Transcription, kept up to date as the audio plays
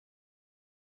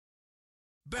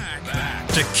Back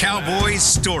to Cowboys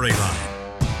Storyline.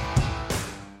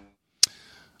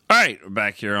 All right, we're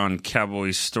back here on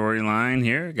Cowboys Storyline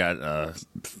here. Got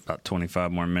about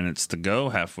 25 more minutes to go,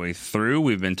 halfway through.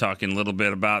 We've been talking a little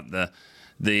bit about the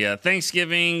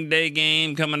Thanksgiving Day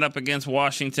game coming up against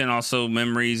Washington, also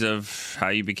memories of how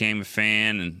you became a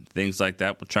fan and things like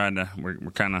that.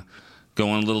 We're kind of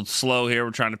going a little slow here.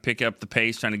 We're trying to pick up the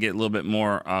pace, trying to get a little bit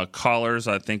more callers.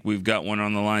 I think we've got one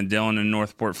on the line, Dylan in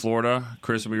Northport, Florida.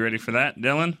 Chris, are we ready for that?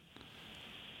 Dylan?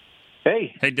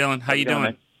 Hey. Hey, Dylan. How you doing?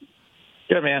 Man?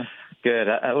 Good, man. Good.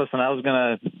 Listen, I was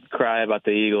going to cry about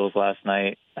the Eagles last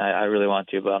night. I really want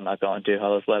to, but I'm not going to.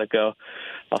 I'll just let it go.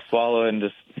 I'll swallow it and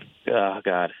just, oh,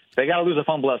 God. They got to lose a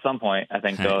fumble at some point, I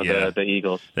think, though, yeah. the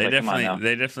Eagles. They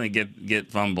definitely get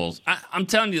fumbles. I'm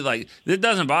telling you, like, it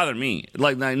doesn't bother me.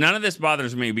 Like, none of this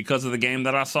bothers me because of the game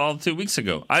that I saw 2 weeks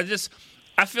ago. I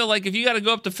feel like if you got to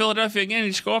go up to Philadelphia again,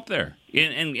 you just go up there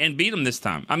and beat them this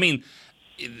time. I mean,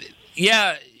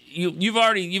 yeah,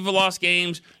 you've lost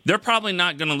games. They're probably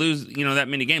not going to lose, that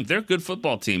many games. They're a good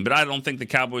football team, but I don't think the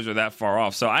Cowboys are that far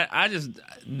off. So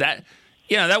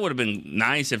that would have been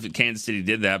nice if Kansas City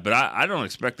did that, but I don't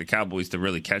expect the Cowboys to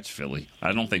really catch Philly.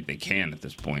 I don't think they can at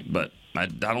this point, but I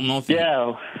don't know if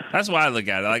that's why I look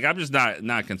at it. Like, I'm just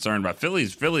not concerned about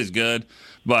Philly's good,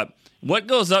 but what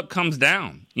goes up comes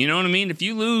down. You know what I mean? If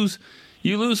you lose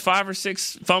 5 or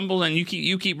 6 fumbles and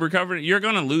you keep recovering, you're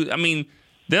going to lose. I mean,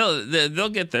 they'll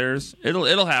get theirs.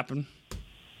 It'll happen.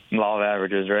 Law of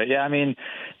averages, right? Yeah, I mean,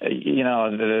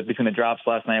 between the drops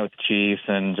last night with the Chiefs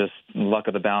and just luck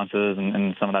of the bounces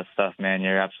and some of that stuff, man,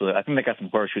 you're absolutely. I think they got some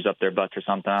horseshoes up their butts or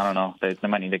something. I don't know. They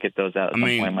might need to get those out at some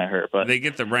point. It might hurt, but they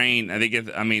get the rain.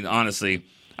 Honestly,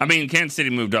 Kansas City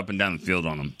moved up and down the field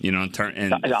on them.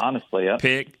 Honestly, yeah.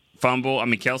 Pick, fumble.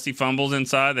 Kelsey fumbles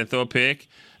inside. They throw a pick.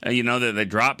 They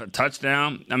drop a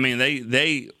touchdown.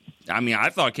 I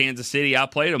thought Kansas City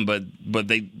outplayed them, but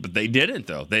they didn't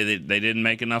though. They didn't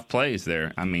make enough plays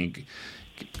there.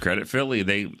 Credit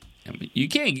Philly. You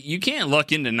can't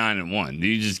luck into 9-1.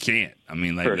 You just can't.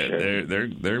 Sure.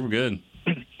 They're good.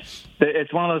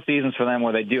 It's one of those seasons for them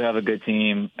where they do have a good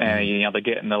team, and they're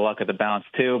getting the luck of the bounce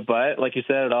too. But like you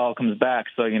said, it all comes back.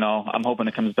 So I'm hoping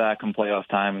it comes back in playoff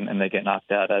time and they get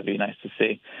knocked out. That'd be nice to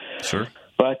see. Sure.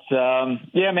 But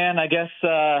yeah, man, I guess.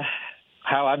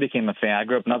 How I became a fan. I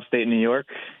grew up in upstate New York,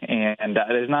 and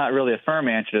there's not really a firm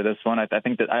answer to this one. I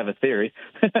think that I have a theory.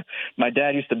 My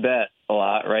dad used to bet a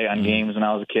lot, right, on games when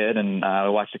I was a kid, and I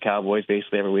watched the Cowboys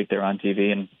basically every week. They were on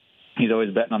TV, and he's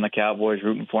always betting on the Cowboys,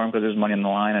 rooting for them because there's money on the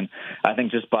line. And I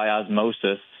think just by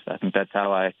osmosis, I think that's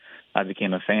how I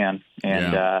became a fan.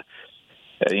 And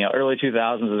early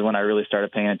 2000s is when I really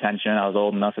started paying attention. I was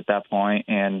old enough at that point,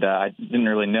 and I didn't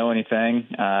really know anything.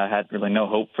 I had really no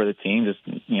hope for the team. Just,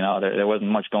 there wasn't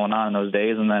much going on in those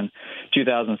days. And then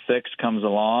 2006 comes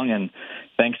along, and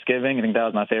Thanksgiving, I think that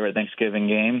was my favorite Thanksgiving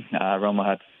game. Romo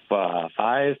had 5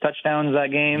 touchdowns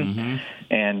that game. Mm-hmm.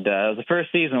 And it was the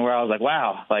first season where I was like,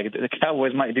 wow, like the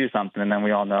Cowboys might do something. And then we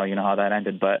all know, how that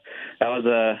ended. But that was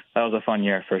a fun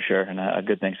year for sure, and a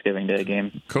good Thanksgiving Day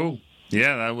game. Cool.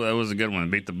 Yeah, that was a good one.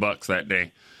 Beat the Bucs that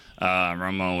day.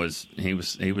 Romo was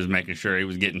making sure he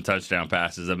was getting touchdown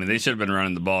passes. They should have been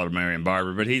running the ball to Marion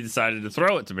Barber, but he decided to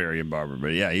throw it to Marion Barber.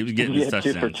 But yeah, he was getting his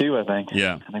touchdowns. 2 for 2, I think.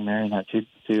 Yeah, I think Marion had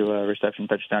two reception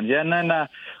touchdowns. Yeah, and then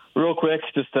real quick,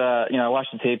 just I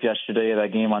watched the tape yesterday of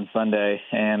that game on Sunday,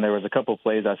 and there was a couple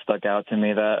plays that stuck out to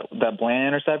me. That Bland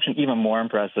interception, even more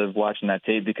impressive watching that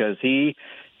tape because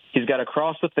He's got to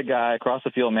cross with the guy, across the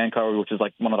field, man coverage, which is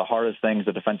like one of the hardest things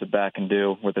a defensive back can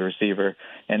do with the receiver.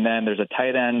 And then there's a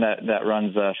tight end that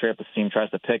runs straight up the seam, tries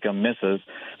to pick him, misses.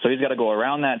 So he's got to go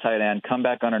around that tight end, come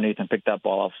back underneath, and pick that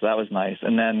ball off. So that was nice.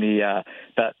 And then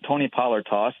that Tony Pollard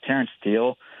toss, Terrence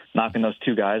Steele knocking those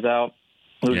 2 guys out,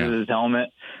 loses his helmet.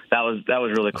 That was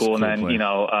really cool. And then play.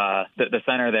 The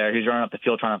center there, he's running up the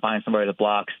field trying to find somebody to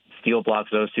block. Steele blocks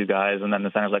those 2 guys, and then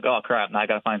the center's like, oh, crap, now I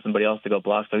got to find somebody else to go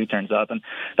block, so he turns up, and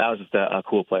that was just a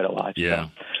cool play to watch. Yeah,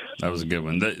 that was a good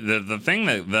one. The thing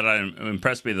that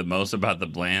impressed me the most about the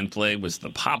Bland play was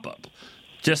the pop-up.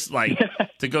 Just like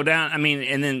to go down,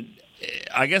 and then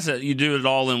I guess you do it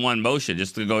all in one motion,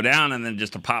 just to go down and then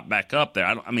just to pop back up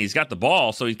there. He's got the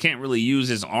ball, so he can't really use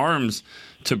his arms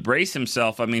to brace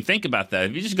himself. Think about that.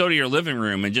 If you just go to your living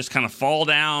room and just kind of fall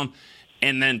down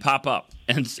and then pop up.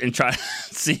 and try to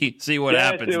see what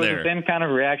happens it was there. the same kind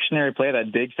of reactionary play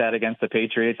that Diggs had against the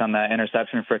Patriots on that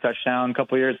interception for a touchdown a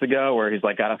couple years ago, where he's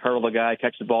like got to hurdle the guy,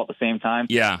 catch the ball at the same time.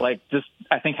 Yeah. Just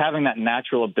I think having that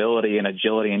natural ability and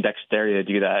agility and dexterity to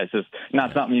do that is just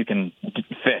not something you can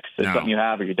fix. It's something you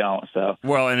have or you don't. So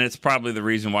well, and it's probably the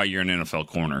reason why you're an NFL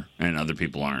corner and other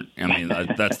people aren't. I mean,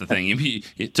 that's the thing.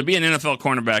 To be an NFL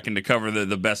cornerback and to cover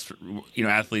the best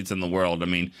athletes in the world, I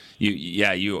mean,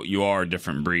 you are a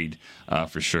different breed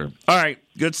for sure. All right,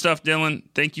 good stuff, Dylan.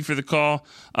 Thank you for the call.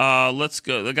 Let's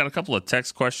go. I got a couple of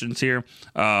text questions here.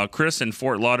 Chris in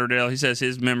Fort Lauderdale, he says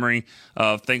his memory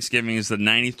of Thanksgiving is the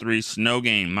 '93 snow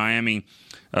game, Miami,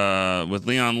 with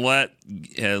Leon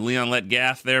Lett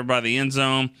gaff there by the end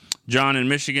zone. John in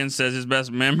Michigan says his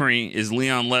best memory is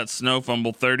Leon Lett's snow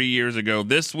fumble 30 years ago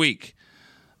this week.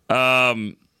 It's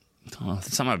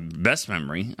not my best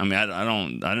memory. I mean,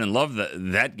 I didn't love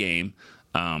that game.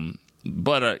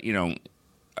 But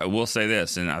I will say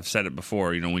this, and I've said it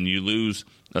before, when you lose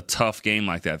a tough game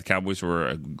like that, the Cowboys were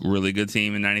a really good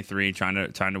team in '93,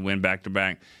 trying to win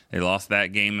back-to-back. They lost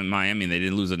that game in Miami, and they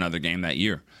didn't lose another game that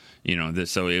year.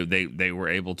 So they were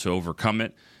able to overcome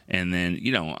it. And then,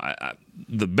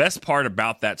 the best part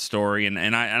about that story,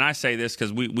 and I say this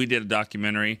because we did a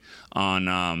documentary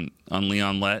on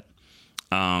Leon Lett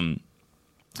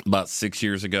about 6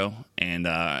 years ago, and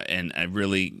I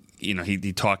really,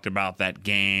 he talked about that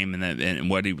game and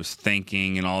what he was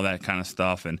thinking and all that kind of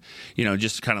stuff, and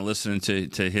just kind of listening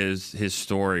to his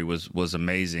story was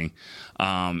amazing,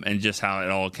 and just how it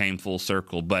all came full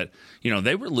circle. But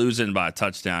they were losing by a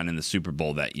touchdown in the Super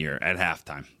Bowl that year at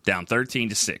halftime, down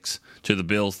 13-6 to the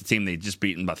Bills, the team they'd just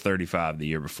beaten by 35 the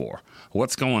year before.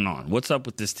 What's going on? What's up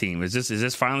with this team? Is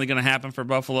this finally going to happen for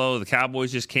Buffalo? The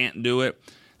Cowboys just can't do it.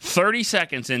 30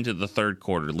 seconds into the third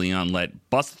quarter, Leon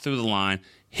Lett busted through the line,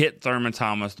 hit Thurman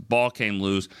Thomas, the ball came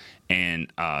loose,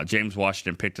 and James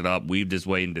Washington picked it up, weaved his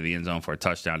way into the end zone for a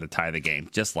touchdown to tie the game,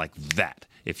 just like that.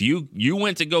 If you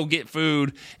went to go get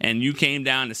food and you came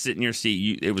down to sit in your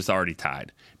seat, it was already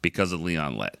tied because of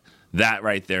Leon Lett. That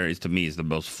right there to me, is the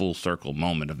most full circle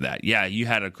moment of that. Yeah, you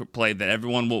had a play that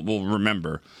everyone will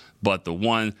remember, but the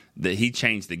one that he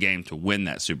changed the game to win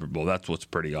that Super Bowl, that's what's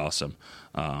pretty awesome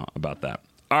about that.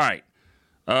 All right,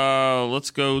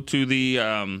 let's go to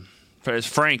the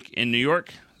Frank in New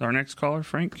York. Our next caller,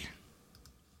 Frank.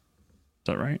 Is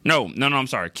that right? No, I'm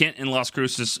sorry. Kent in Las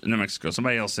Cruces, New Mexico.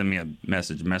 Somebody else send me a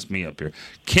message, messed me up here.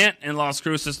 Kent in Las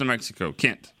Cruces, New Mexico.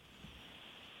 Kent.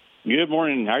 Good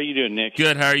morning. How are you doing, Nick?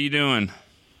 Good. How are you doing?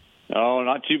 Oh,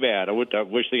 not too bad. I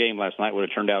wish the game last night would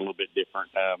have turned out a little bit different.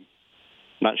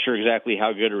 Not sure exactly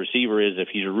how good a receiver is if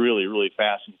he's really, really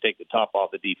fast and take the top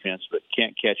off the defense, but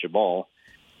can't catch a ball.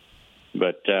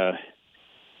 But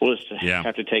we'll just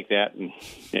have to take that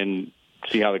and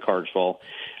see how the cards fall.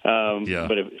 But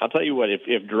I'll tell you what,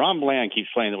 if Deron Bland keeps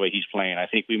playing the way he's playing, I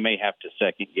think we may have to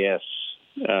second guess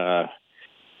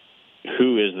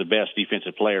who is the best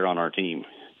defensive player on our team.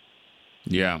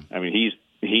 Yeah, I mean he's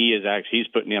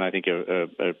putting in, I think,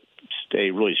 a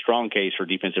really strong case for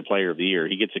Defensive Player of the Year.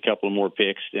 He gets a couple more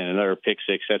picks and another pick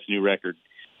six. That's a new record.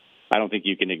 I don't think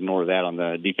you can ignore that on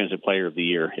the Defensive Player of the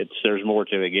Year. There's more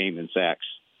to the game than sacks.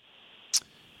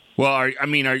 Well,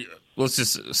 let's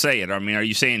just say it. I mean, are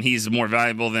you saying he's more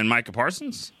valuable than Micah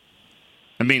Parsons?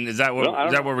 I mean, is that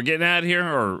what we're getting at here,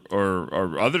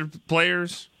 or other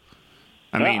players?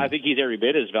 I think he's every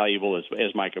bit as valuable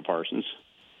as Micah Parsons.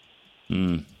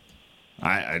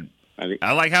 I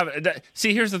like how.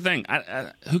 See, here's the thing.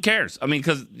 Who cares? I mean,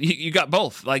 because you got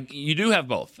both. Like, you do have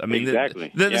both. I mean,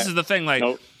 exactly. This is the thing. Like,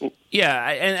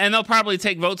 and they'll probably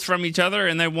take votes from each other,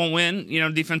 and they won't win.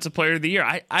 Defensive Player of the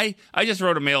Year. I just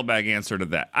wrote a mailbag answer to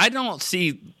that. I don't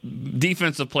see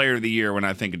Defensive Player of the Year when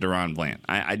I think of Deron Bland.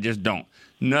 I just don't.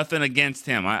 Nothing against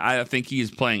him. I think he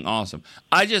is playing awesome.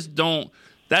 I just don't.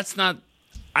 That's not.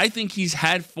 I think he's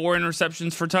had 4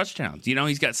 interceptions for touchdowns.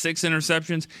 He's got 6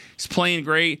 interceptions. He's playing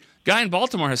great. Guy in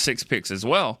Baltimore has 6 picks as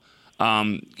well.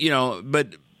 But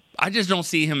I just don't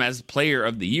see him as Player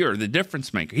of the Year, the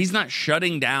difference maker. He's not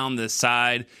shutting down this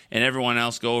side and everyone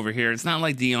else go over here. It's not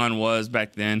like Dion was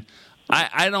back then.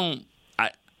 I don't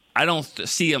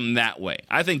see him that way.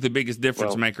 I think the biggest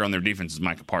difference maker on their defense is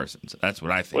Micah Parsons. That's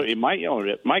what I think. Well,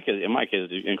 Micah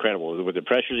is incredible with the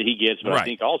pressure that he gets. But I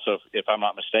think also, if I'm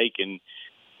not mistaken,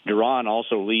 Deron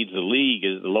also leads the league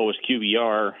as the lowest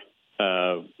QBR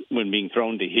when being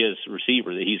thrown to his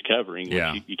receiver that he's covering.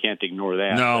 Which you can't ignore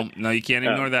that. No, you can't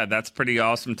ignore that. That's pretty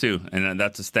awesome too, and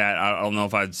that's a stat. I don't know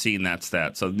if I've seen that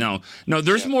stat. So no,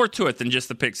 there's more to it than just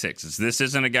the pick sixes. This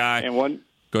isn't a guy. And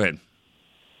go ahead.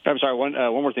 I'm sorry. One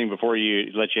more thing before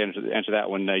you let you answer that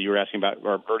one. You were asking about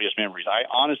our earliest memories. I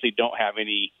honestly don't have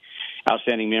any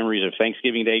outstanding memories of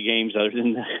Thanksgiving Day games other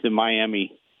than the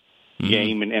Miami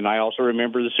game, and I also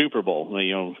remember the Super Bowl.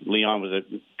 You know, Leon was a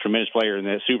tremendous player in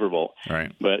that Super Bowl.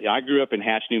 Right. But I grew up in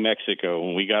Hatch, New Mexico,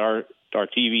 and we got our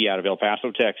TV out of El Paso,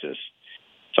 Texas.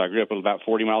 So I grew up about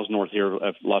 40 miles north here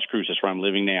of Las Cruces, where I'm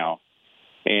living now.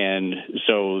 And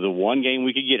so the one game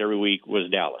we could get every week was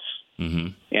Dallas. Mm-hmm.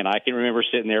 And I can remember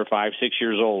sitting there 5, 6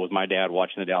 years old with my dad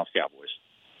watching the Dallas Cowboys.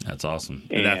 That's awesome.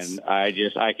 And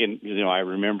I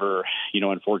remember,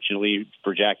 unfortunately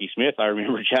for Jackie Smith, I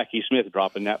remember Jackie Smith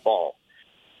dropping that ball.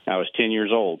 I was 10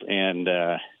 years old. And,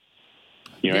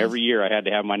 every year I had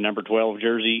to have my number 12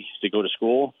 jersey to go to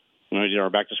school when we did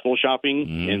our back to school shopping.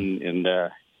 Mm-hmm.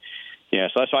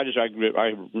 So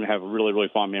I have really, really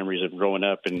fond memories of growing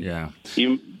up. And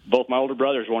even both my older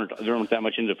brothers weren't that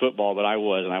much into football, but I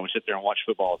was. And I would sit there and watch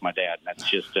football with my dad. And that's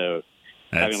just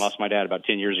having lost my dad about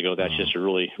 10 years ago, that's just a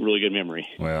really, really good memory.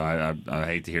 Well, I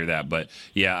hate to hear that, but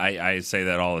yeah, I say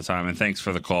that all the time. And thanks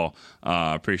for the call.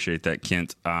 Appreciate that,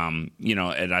 Kent. And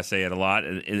I say it a lot.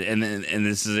 And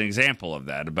this is an example of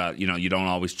that about, you don't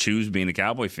always choose being a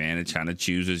Cowboy fan. It kind of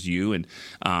chooses you. And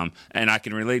I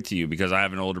can relate to you because I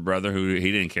have an older brother who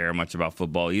he didn't care much about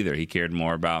football either. He cared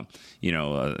more about,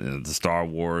 the Star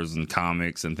Wars and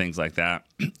comics and things like that.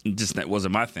 Just that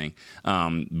wasn't my thing.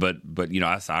 But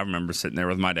I remember sitting there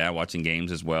with my dad watching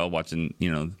games as well,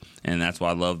 and that's why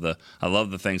I love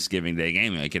the Thanksgiving Day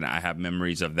game. Like, and I have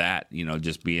memories of that,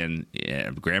 just being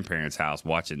at grandparents' house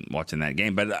watching that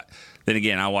game. But then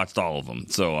again, I watched all of them.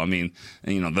 So I mean,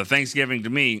 the Thanksgiving to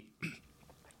me,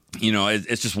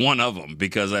 it's just one of them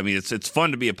because I mean it's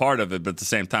fun to be a part of it, but at the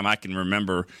same time I can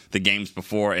remember the games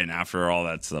before and after all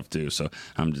that stuff too. So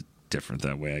I'm just different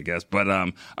that way, I guess. But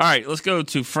all right, let's go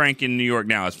to Frank in New York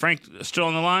now. Is Frank still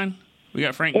on the line? We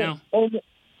got Frank now.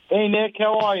 Hey, Nick,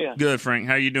 how are you? Good, Frank.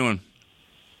 How you doing?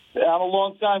 I'm a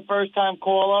long-time, first-time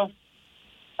caller.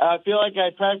 I feel like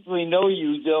I practically know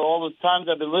you all the times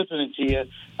I've been listening to you.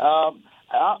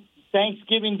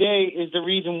 Thanksgiving Day is the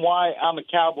reason why I'm a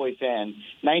Cowboy fan.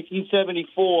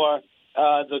 1974,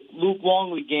 the Luke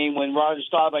Longley game when Roger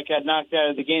Staubach got knocked out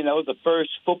of the game, that was the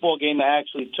first football game I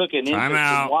actually took an interest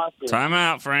in watching. Time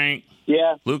out, Frank.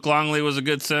 Yeah. Luke Longley was a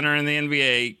good center in the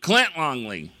NBA. Clint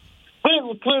Longley.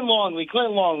 Clint Longley.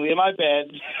 My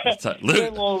bad.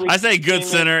 I say good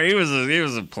center. He was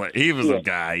a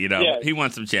guy. He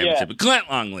won some championship. But Clint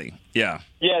Longley, yeah.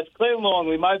 Yes, Clint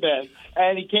Longley. My bad.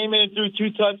 And he came in and threw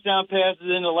 2 touchdown passes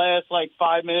in the last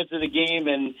 5 minutes of the game,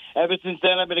 and ever since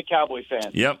then I've been a Cowboy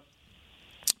fan. Yep.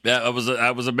 Yeah,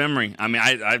 that was a memory. I mean,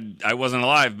 I wasn't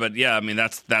alive, but yeah, I mean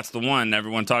that's the one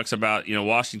everyone talks about.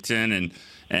 Washington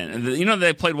and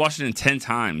they played Washington 10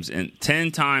 times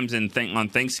on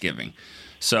Thanksgiving.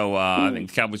 So I think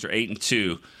the Cowboys are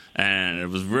 8-2, and it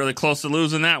was really close to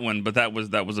losing that one, but that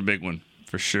was a big one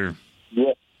for sure.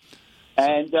 Yeah.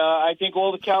 And I think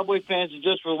all the Cowboy fans should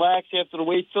just relax after the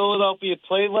way Philadelphia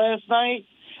played last night.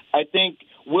 I think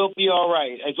we'll be all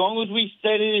right as long as we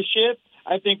steady the ship.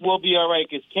 I think we'll be all right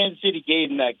because Kansas City gave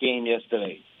them that game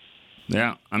yesterday.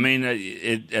 Yeah, I mean, they're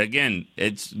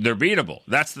beatable.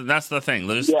 That's the thing.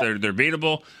 They're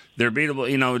beatable. They're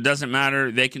beatable. It doesn't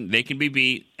matter. They can be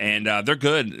beat, and they're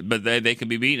good, but they can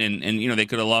be beat, and they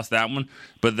could have lost that one,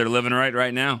 but they're living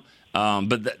right now.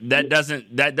 But that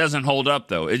doesn't hold up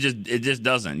though. It just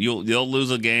doesn't. They'll lose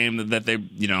a game that they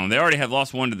already have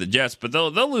lost one to the Jets, but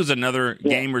they'll lose another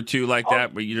game or two like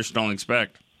that, but you just don't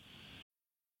expect.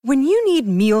 When you need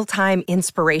mealtime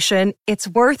inspiration, it's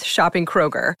worth shopping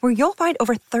Kroger, where you'll find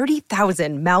over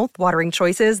 30,000 mouth-watering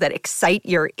choices that excite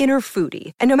your inner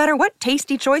foodie. And no matter what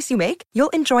tasty choice you make, you'll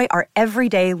enjoy our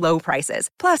everyday low prices,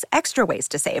 plus extra ways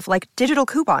to save, like digital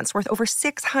coupons worth over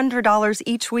 $600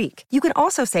 each week. You can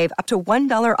also save up to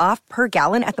 $1 off per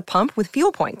gallon at the pump with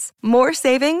fuel points. More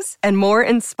savings and more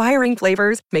inspiring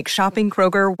flavors make shopping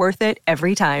Kroger worth it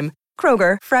every time.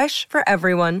 Kroger, fresh for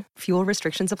everyone. Fuel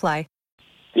restrictions apply.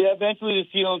 Yeah, eventually the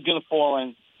ceiling's going to fall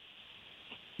in.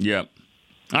 Yep.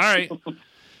 All right. All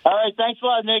right, thanks a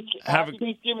lot, Nick. Happy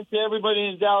Thanksgiving to everybody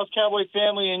in the Dallas Cowboy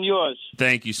family and yours.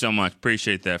 Thank you so much.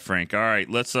 Appreciate that, Frank. All right,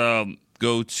 let's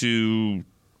go to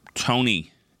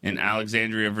Tony in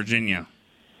Alexandria, Virginia.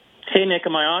 Hey, Nick,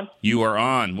 am I on? You are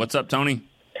on. What's up, Tony?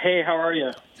 Hey, how are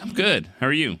you? I'm good. How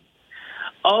are you?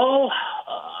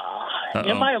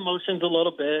 In my emotions a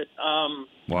little bit.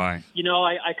 Why?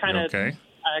 I kind of... Okay.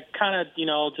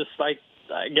 Just like,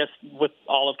 I guess with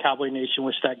all of Cowboy Nation,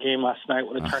 wish that game last night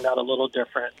would have turned out a little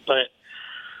different. But,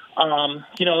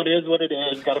 it is what it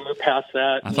is. Got to move past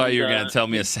that. I thought you were going to tell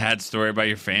me a sad story about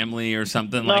your family or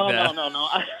something like that. No.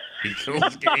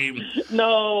 Eagles game.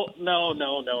 No.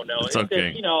 It's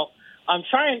okay. I'm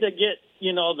trying to get,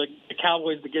 the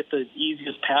Cowboys to get the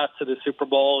easiest path to the Super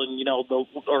Bowl and, let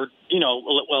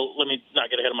me not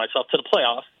get ahead of myself, to the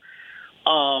playoffs.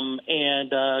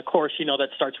 Of course, that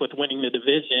starts with winning the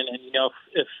division. And,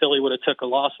 if Philly would have took a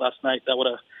loss last night, that would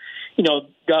have,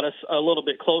 got us a little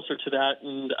bit closer to that.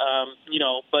 And,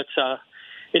 but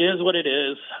it is what it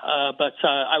is.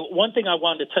 One thing I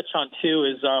wanted to touch on, too,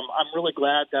 is I'm really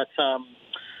glad that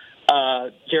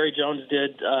Jerry Jones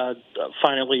did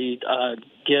finally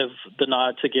give the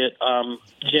nod to get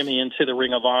Jimmy into the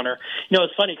Ring of Honor.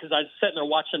 It's funny because I was sitting there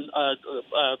watching,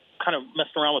 kind of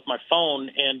messing around with my phone,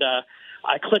 and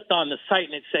I clicked on the site,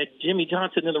 and it said Jimmy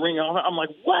Johnson in the Ring of Honor. I'm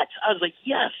like, what? I was like,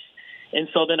 yes. And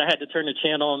so then I had to turn the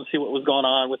channel and see what was going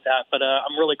on with that. But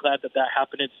I'm really glad that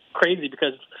happened. It's crazy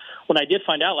because when I did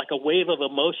find out, like a wave of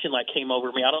emotion came over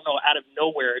me. I don't know, out of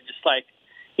nowhere, just like,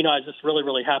 I was just really,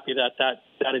 really happy that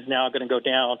is now going to go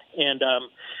down. And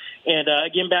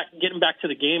getting back to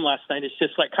the game last night, it's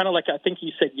just like kind of like I think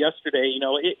you said yesterday.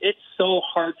 It's so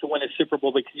hard to win a Super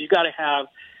Bowl because you got to have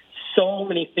so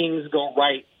many things go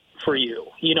right for you,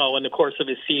 in the course of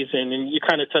a season. And you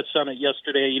kind of touched on it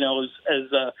yesterday.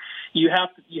 As you have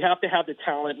to have the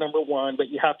talent, number one, but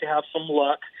you have to have some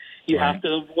luck. You right. have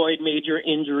to avoid major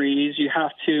injuries. You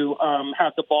have to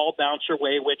have the ball bounce your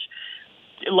way, which,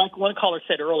 like one caller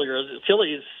said earlier,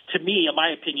 Phillies, to me, in my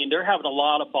opinion, they're having a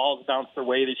lot of balls bounce their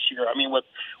way this year. I mean, with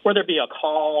whether it be a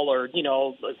call or,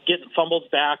 getting fumbles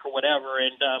back or whatever.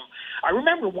 And I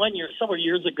remember one year, several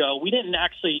years ago, we didn't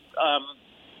actually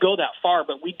go that far,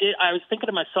 but we did. I was thinking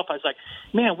to myself, I was like,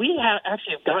 man, we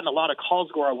actually have gotten a lot of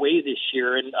calls go our way this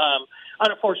year. And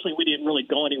unfortunately, we didn't really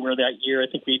go anywhere that year. I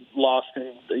think we lost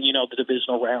in the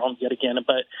divisional round yet again.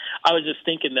 But I was just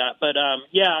thinking that. But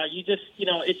you just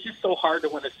it's just so hard to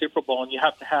win a Super Bowl, and you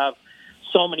have to have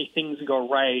so many things go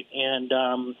right. And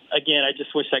again, I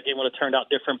just wish that game would have turned out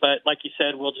different. But like you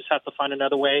said, we'll just have to find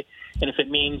another way. And if it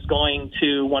means going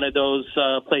to one of those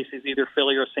places, either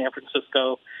Philly or San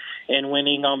Francisco, and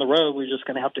winning on the road, we're just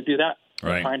going to have to do that.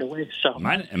 Right. Find a way. So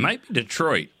it might be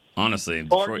Detroit. Honestly,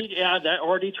 or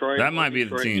Detroit. That might be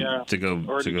the team to go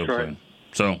play.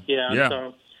 So yeah.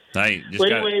 So. Hey, just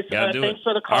anyways, gotta do thanks it.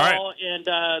 for the call, right. And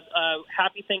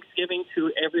happy Thanksgiving to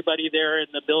everybody there in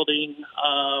the building,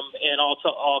 and also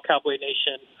all Cowboy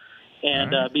Nation.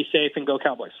 And right. Be safe and go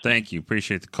Cowboys. Thank you.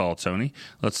 Appreciate the call, Tony.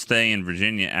 Let's stay in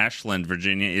Virginia. Ashland,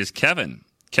 Virginia is Kevin.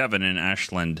 Kevin in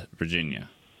Ashland, Virginia.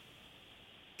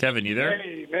 Kevin, you there?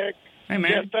 Hey, Nick. Hey,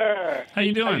 man. Yes, sir. How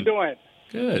you doing? How you doing?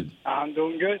 Good. I'm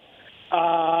doing good.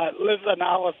 Listen,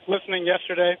 I was listening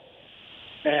yesterday,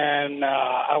 and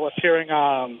I was hearing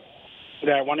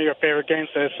that one of your favorite games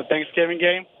is the Thanksgiving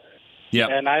game. Yeah.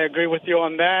 And I agree with you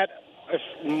on that. It's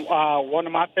one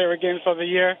of my favorite games of the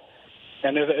year,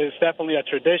 and it's definitely a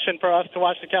tradition for us to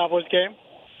watch the Cowboys game.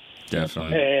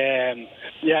 Definitely. And,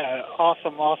 yeah,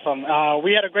 awesome.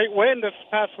 We had a great win this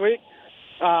past week.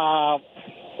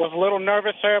 Was a little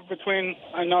nervous there in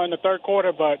the third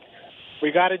quarter, but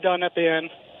we got it done at the end.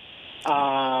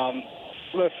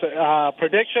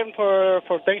 Prediction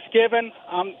for Thanksgiving,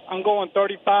 I'm going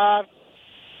 35.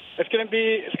 It's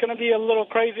gonna be a little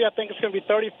crazy. I think it's gonna be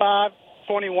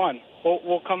 35-21.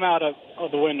 We'll come out of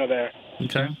the window there.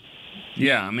 Okay.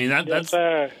 Yeah, I mean that's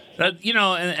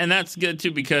and that's good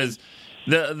too because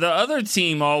the other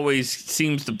team always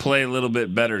seems to play a little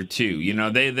bit better too.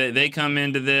 They come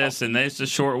into this and it's a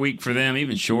short week for them,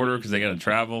 even shorter because they got to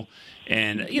travel.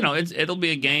 And it'll be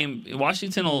a game.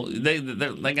 Washington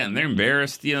they're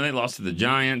embarrassed. They lost to the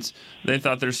Giants. They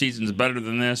thought their season's better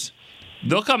than this.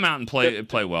 They'll come out and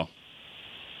play well.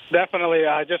 Definitely.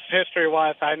 Just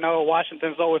history-wise, I know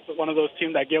Washington's always one of those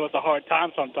teams that give us a hard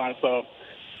time sometimes. So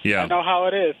yeah, I know how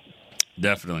it is.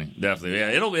 Definitely. Yeah,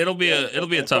 it'll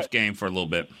be a tough game for a little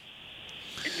bit.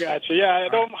 Gotcha. Yeah, I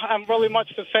don't have really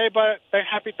much to say, but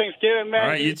happy Thanksgiving, man. All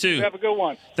right, you too. You have a good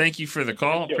one. Thank you for the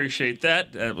call. Appreciate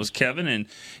that. That was Kevin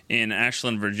in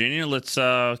Ashland, Virginia. Let's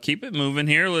keep it moving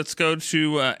here. Let's go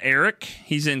to Eric.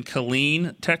 He's in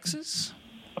Killeen, Texas.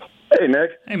 Hey,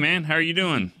 Nick. Hey, man. How are you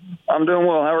doing? I'm doing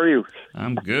well. How are you?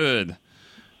 I'm good.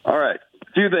 All right.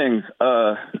 A few things.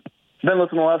 Been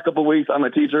listening the last couple of weeks. I'm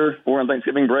a teacher. We're on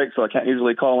Thanksgiving break, so I can't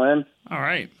usually call in. All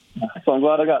right. So I'm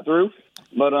glad I got through.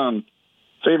 But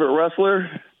favorite wrestler,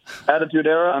 Attitude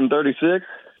Era, I'm 36.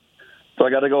 So I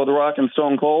got to go with The Rock and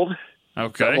Stone Cold.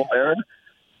 Okay. Era.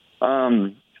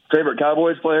 Favorite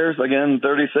Cowboys players, again,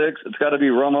 36. It's got to be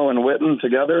Romo and Witten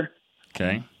together.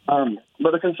 Okay.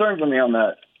 But the concern for me on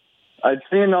that, I'd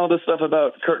seen all this stuff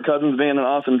about Kirk Cousins being an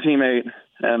awesome teammate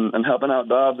and helping out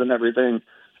Dobbs and everything.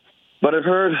 But I've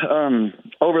heard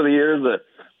over the years that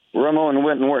Romo and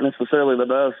Witten weren't necessarily the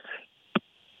best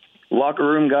locker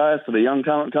room guys for the young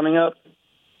talent coming up.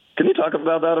 Can you talk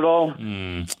about that at all? Or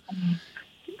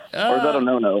is that a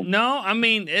no-no? No, I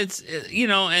mean, it's,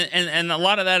 and a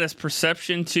lot of that is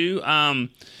perception too.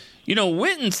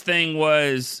 Witten's thing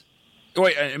was,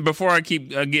 wait, before I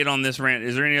get on this rant,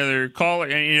 is there any other call,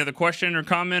 any other question or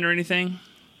comment or anything?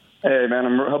 Hey, man,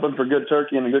 I'm hoping for good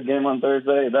turkey and a good game on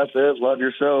Thursday. That's it. Love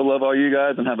your show. Love all you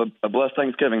guys, and have a blessed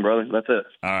Thanksgiving, brother. That's it.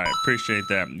 All right. Appreciate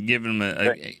that. Give him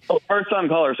first-time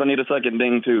caller, so I need a second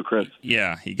ding, too, Chris.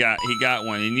 Yeah, he got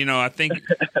one. And, I think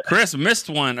Chris missed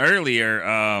one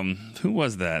earlier. Who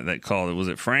was that called? Was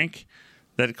it Frank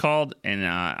that called? And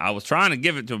I was trying to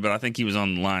give it to him, but I think he was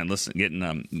on the line. Listen,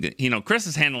 Chris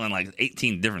is handling like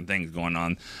 18 different things going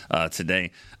on today.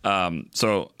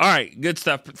 So, all right, good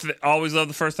stuff. Always love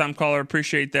the first-time caller.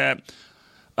 Appreciate that.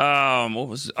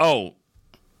 Romo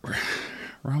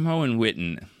and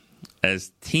Witten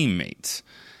as teammates.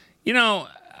 Witten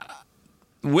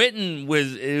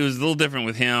was a little different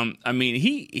with him. I mean,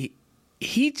 he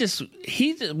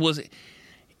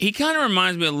kind of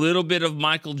reminds me a little bit of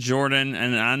Michael Jordan,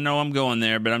 and I know I'm going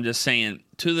there, but I'm just saying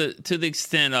to the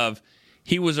extent of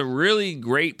he was a really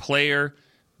great player,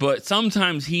 but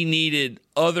sometimes he needed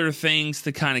other things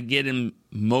to kind of get him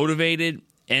motivated.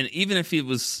 And even if he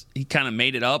kind of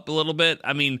made it up a little bit.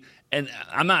 I mean, and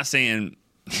I'm not saying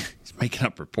he's making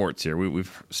up reports here.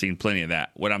 We've seen plenty of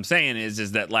that. What I'm saying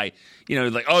is that like,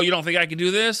 oh, you don't think I can do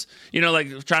this?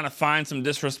 Like trying to find some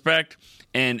disrespect.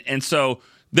 And so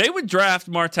they would draft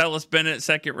Martellus Bennett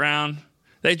second round.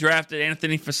 They drafted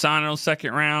Anthony Fasano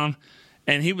second round.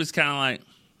 And he was kind of like,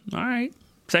 all right,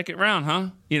 second round, huh?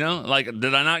 Like,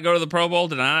 did I not go to the Pro Bowl?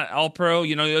 Did I not All-Pro?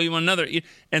 You want another.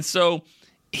 And so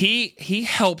he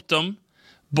helped them,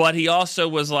 but he also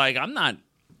was like, I'm not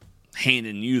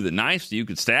handing you the knife so you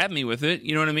could stab me with it.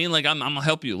 You know what I mean? Like, I'm going to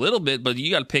help you a little bit, but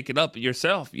you got to pick it up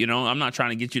yourself. I'm not trying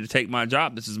to get you to take my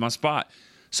job. This is my spot.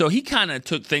 So he kind of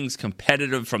took things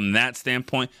competitive from that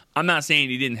standpoint. I'm not saying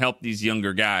he didn't help these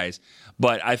younger guys,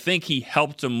 but I think he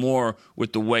helped them more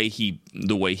with the way he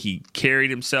carried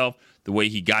himself, the way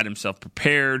he got himself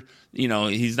prepared. He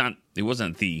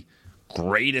wasn't the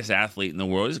greatest athlete in the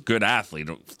world. He's a good athlete,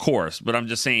 of course, but I'm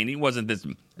just saying he wasn't this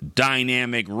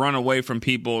dynamic, run away from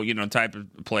people, type of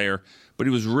player, but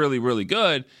he was really, really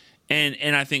good.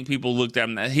 And I think people looked at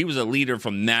him, he was a leader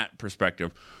from that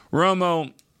perspective.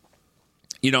 Romo,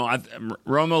 I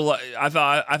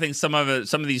think some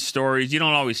of these stories, you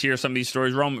don't always hear some of these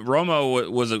stories.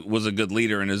 Romo was a good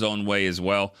leader in his own way as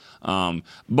well.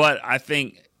 But I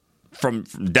think from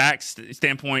Dak's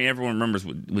standpoint, everyone remembers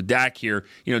with Dak here,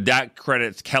 Dak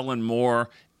credits Kellen Moore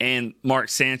and Mark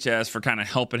Sanchez for kind of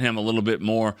helping him a little bit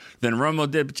more than Romo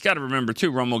did. But you got to remember,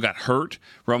 too, Romo got hurt.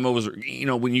 Romo was,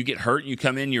 when you get hurt, you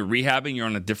come in, you're rehabbing, you're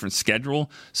on a different schedule.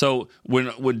 So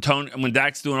when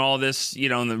Dak's doing all this,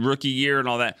 in the rookie year and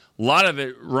all that, a lot of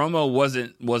it Romo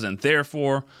wasn't there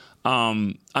for.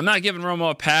 I'm not giving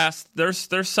Romo a pass. There's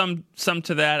some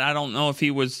to that. I don't know if he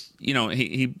was, he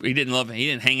didn't love it. He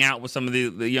didn't hang out with some of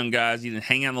the young guys. He didn't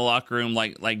hang out in the locker room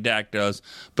like Dak does.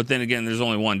 But then again, there's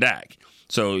only one Dak.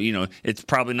 So, it's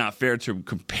probably not fair to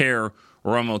compare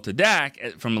Romo to Dak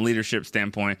from a leadership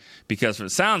standpoint, because it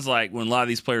sounds like when a lot of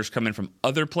these players come in from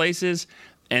other places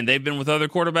and they've been with other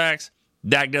quarterbacks,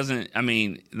 Dak doesn't,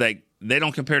 they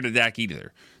don't compare to Dak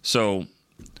either. So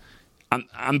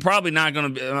I'm probably not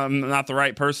going to I'm not the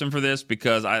right person for this,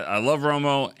 because I love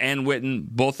Romo and Witten.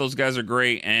 Both those guys are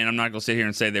great, and I'm not going to sit here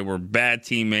and say they were bad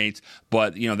teammates,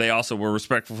 but they also were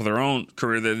respectful for their own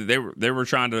career. They were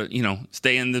trying to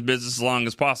stay in the business as long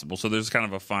as possible. So there's kind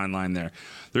of a fine line there.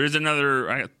 There is I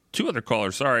got two other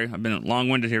callers. Sorry, I've been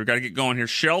long-winded here. We got to get going here.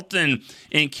 Shelton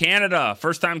in Canada,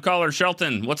 first-time caller.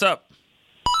 Shelton, what's up?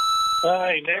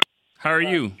 Hi, Nick. How are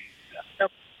you?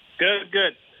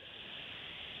 Good.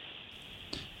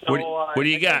 So, what do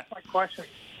you got? My question.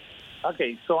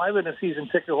 Okay, so I've been a season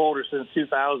ticket holder since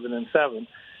 2007,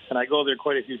 and I go there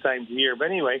quite a few times a year. But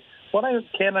anyway, what I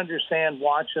can't understand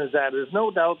watching is that there's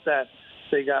no doubt that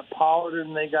they got Pollard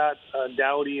and they got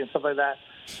Dowdy and stuff like that.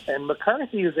 And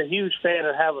McCarthy is a huge fan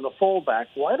of having a fullback.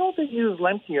 Why don't they use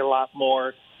Lemke a lot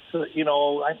more? So,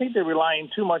 I think they're relying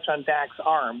too much on Dak's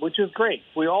arm, which is great.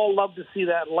 We all love to see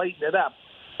that lighten it up.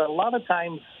 But a lot of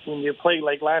times when you play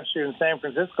like last year in San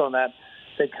Francisco and that,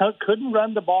 they couldn't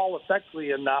run the ball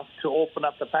effectively enough to open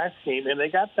up the pass game, and they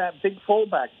got that big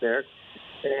fullback there,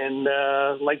 and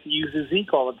like to use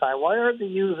Zeke all the time. Why aren't they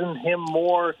using him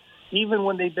more, even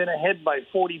when they've been ahead by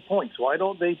 40 points? Why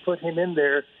don't they put him in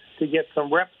there to get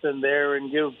some reps in there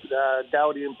and give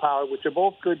Dowdy and Power, which are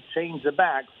both good change of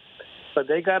backs, but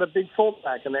they got a big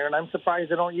fullback in there, and I'm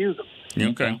surprised they don't use him.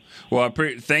 Okay. Well,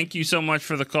 thank you so much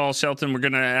for the call, Shelton. We're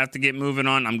going to have to get moving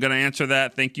on. I'm going to answer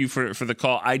that. Thank you for the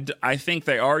call. I think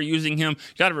they are using him.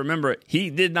 You got to remember, he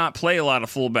did not play a lot of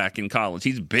fullback in college.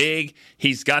 He's big.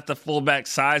 He's got the fullback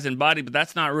size and body, but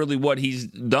that's not really what he's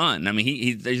done. I mean,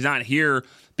 he's not here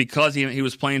because he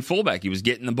was playing fullback. He was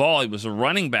getting the ball. He was a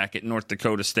running back at North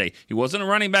Dakota State. He wasn't a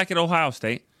running back at Ohio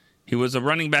State. He was a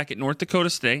running back at North Dakota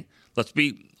State. Let's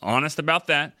be honest about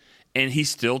that. And he's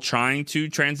still trying to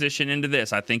transition into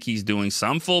this. I think he's doing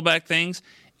some fullback things.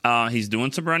 He's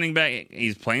doing some running back.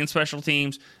 He's playing special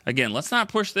teams. Again, let's not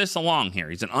push this along here.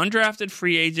 He's an undrafted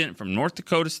free agent from North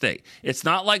Dakota State. It's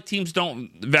not like teams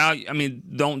don't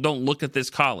look at this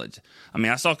college. I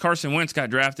mean, I saw Carson Wentz got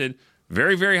drafted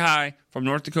very, very high from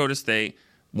North Dakota State.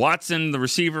 Watson, the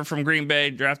receiver from Green Bay,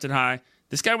 drafted high.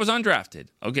 This guy was undrafted.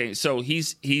 Okay, so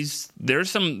there's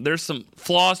some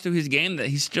flaws to his game that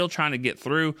he's still trying to get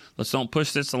through. Let's don't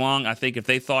push this along. I think if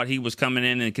they thought he was coming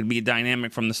in and could be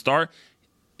dynamic from the start,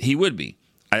 he would be.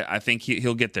 I think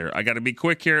he'll get there. I got to be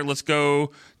quick here. Let's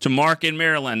go to Mark in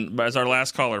Maryland as our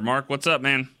last caller. Mark, what's up,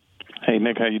 man? Hey,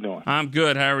 Nick, how you doing? I'm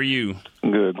good. How are you?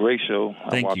 Good. Great show.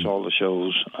 Thank I watch you. all the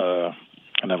shows,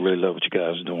 and I really love what you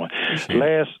guys are doing.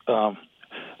 Last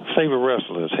favorite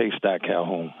wrestler is Haystack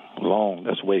Calhoun.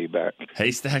 That's way back.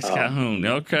 Haystack Calhoun,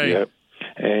 okay. Yep.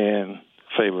 And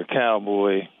favorite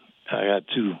Cowboy, I got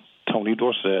two, Tony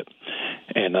Dorsett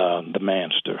and the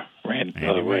Manster,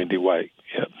 Randy White.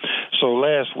 Yep. So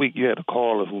last week you had a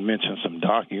caller who mentioned some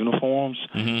dark uniforms,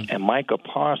 and Micah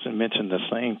Parsons mentioned the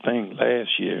same thing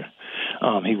last year.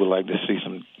 He would like to see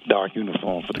some dark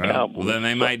uniforms for the Cowboys. Well, then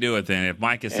they might do it then. If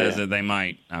Micah says it, they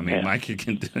might. I mean, Micah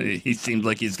can. He seems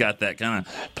like he's got that kind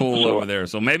of pull over there.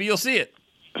 So maybe you'll see it.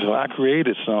 So I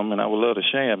created some, and I would love to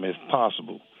share them if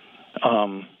possible.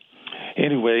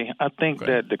 Anyway, I think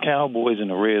that the Cowboys in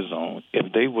the red zone,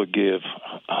 if they would give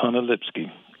Hunter Lipsky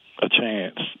a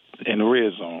chance in the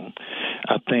red zone,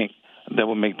 I think that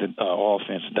would make the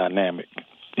offense dynamic,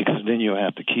 because then you'll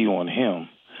have to key on him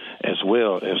as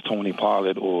well as Tony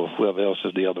Pollard or whoever else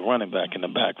is the other running back in the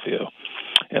backfield.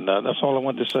 And that's all I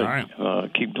wanted to say. All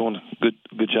right. Keep doing a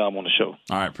good job on the show.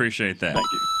 All right, appreciate that. Thank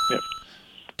you. Yep.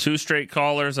 2 straight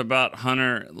callers about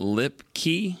Hunter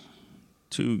Lipke.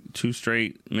 Two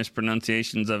straight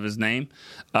mispronunciations of his name.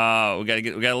 We got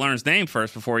to learn his name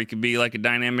first before he could be like a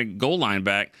dynamic goal line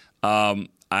back. I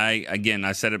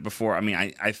said it before. I mean,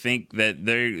 I think that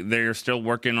they're still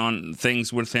working on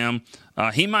things with him.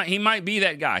 He might be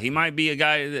that guy. He might be a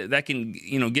guy that can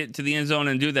get to the end zone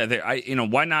and do that.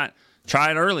 Why not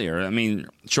try it earlier? I mean,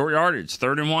 short yardage,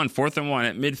 3rd and 1, 4th and 1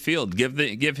 at midfield.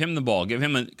 Give him the ball. Give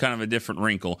him a kind of a different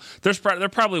wrinkle. They're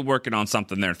probably working on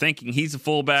something there, thinking he's a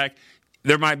fullback.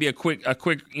 There might be a quick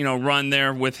run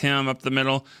there with him up the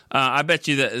middle. I bet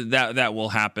you that will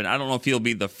happen. I don't know if he'll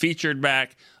be the featured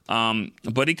back,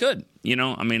 but he could.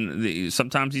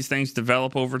 Sometimes these things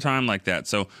develop over time like that.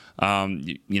 So,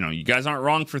 you guys aren't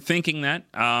wrong for thinking that.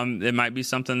 It might be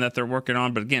something that they're working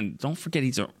on. But again, don't forget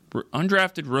he's a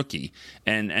undrafted rookie,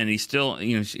 and he's still,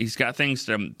 he's got things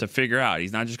to figure out.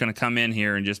 He's not just going to come in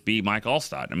here and just be Mike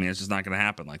Allstott. I mean, it's just not going to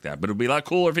happen like that. But it'd be a lot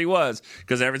cooler if he was,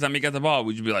 because every time he got the ball,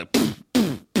 we'd just be like,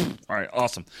 all right,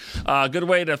 awesome. Good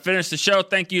way to finish the show.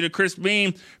 Thank you to Chris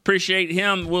Beam. Appreciate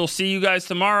him. We'll see you guys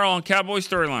tomorrow on Cowboys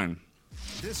Storyline.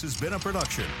 This has been a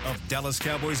production of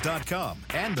DallasCowboys.com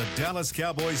and the Dallas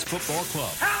Cowboys Football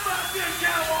Club. How about this,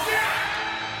 Cowboys? Yeah!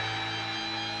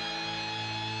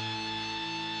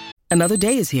 Another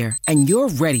day is here, and you're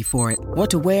ready for it. What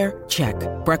to wear? Check.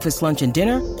 Breakfast, lunch, and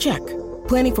dinner? Check.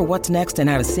 Planning for what's next and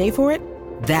how to save for it?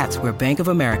 That's where Bank of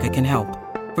America can help.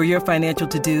 For your financial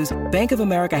to-dos, Bank of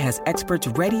America has experts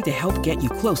ready to help get you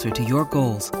closer to your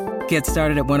goals. Get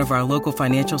started at one of our local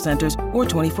financial centers or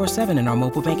 24/7 in our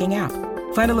mobile banking app.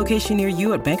 Find a location near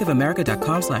you at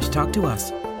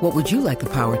bankofamerica.com/talktous. What would you like the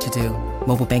power to do?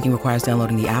 Mobile banking requires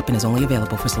downloading the app and is only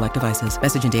available for select devices.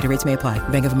 Message and data rates may apply.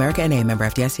 Bank of America NA, member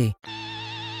FDIC.